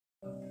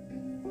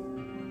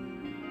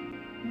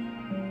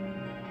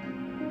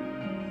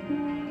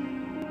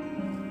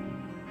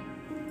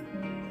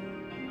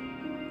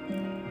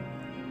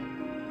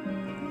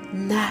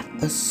not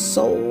a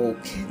soul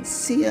can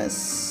see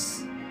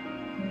us.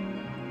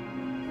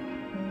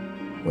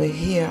 We're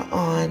here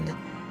on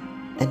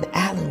an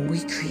island we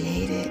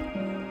created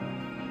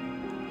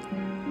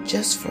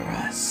just for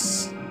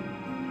us,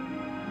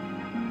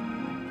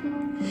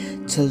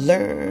 to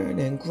learn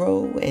and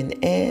grow and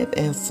ebb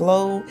and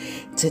flow,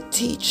 to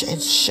teach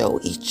and show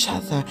each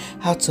other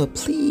how to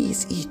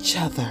please each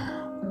other,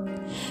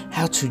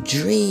 how to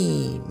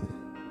dream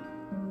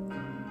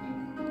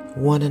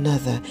one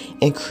another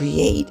and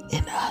create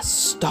in us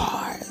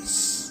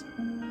stars,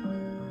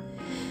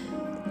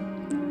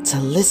 to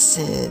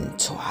listen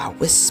to our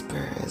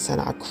whispers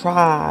and our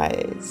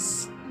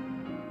cries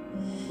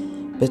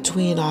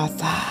between our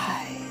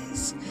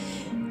thighs,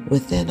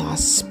 within our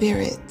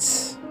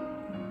spirit.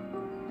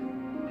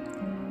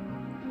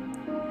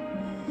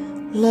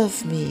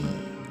 Love me.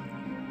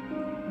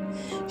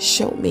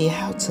 Show me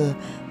how to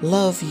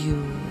love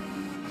you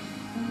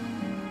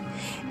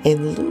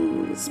and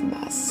lose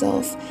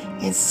myself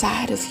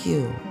inside of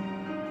you.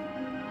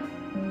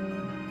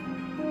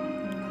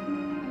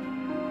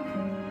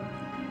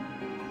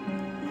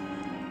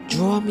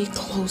 Draw me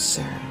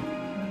closer.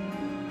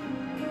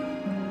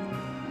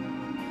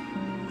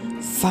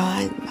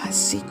 Find my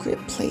secret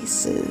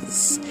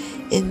places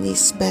in these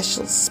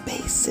special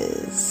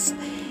spaces.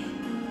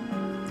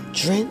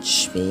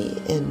 Drench me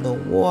in the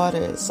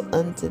waters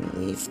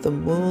underneath the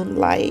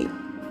moonlight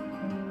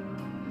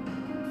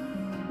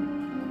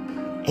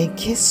and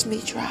kiss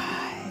me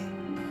dry.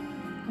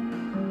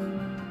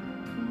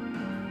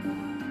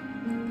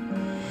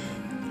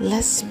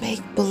 Let's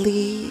make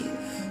believe.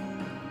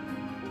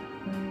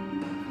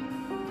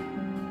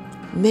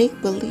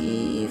 Make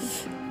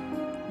believe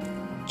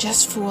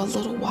just for a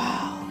little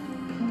while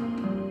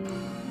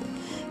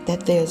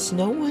that there's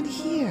no one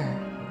here.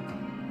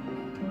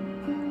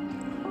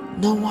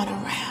 No one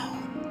around.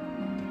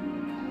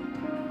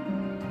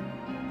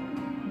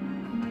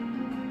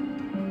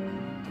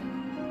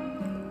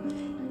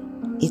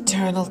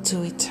 Eternal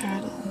to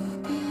eternal.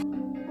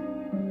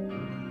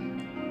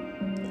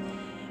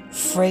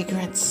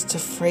 Fragrance to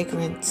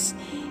fragrance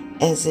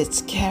as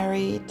it's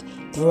carried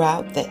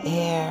throughout the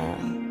air.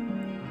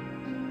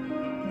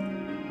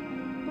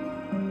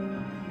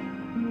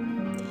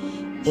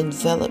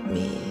 Envelop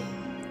me.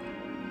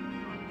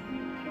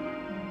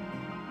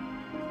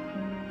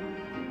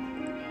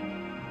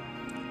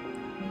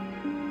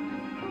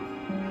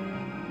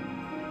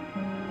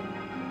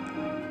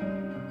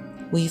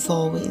 We've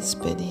always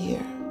been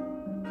here.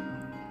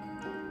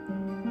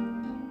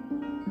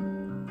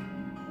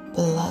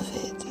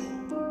 Beloved,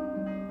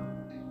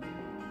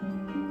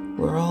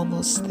 we're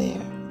almost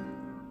there.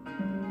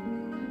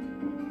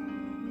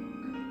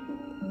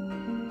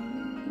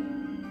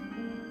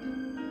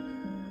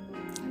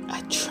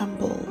 I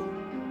tremble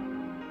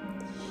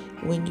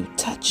when you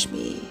touch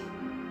me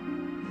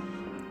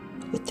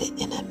with the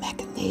inner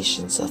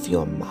machinations of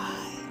your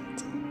mind.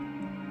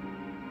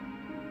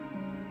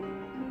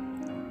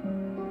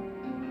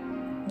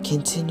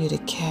 Continue to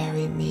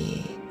carry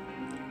me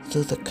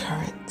through the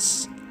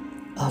currents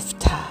of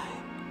time.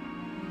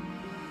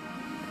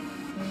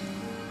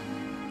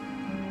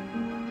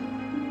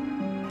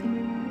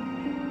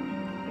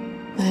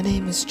 My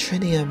name is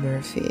Trinia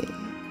Murphy,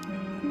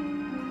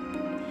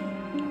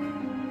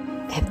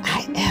 and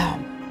I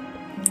am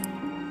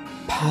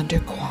Ponder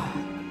Qwan.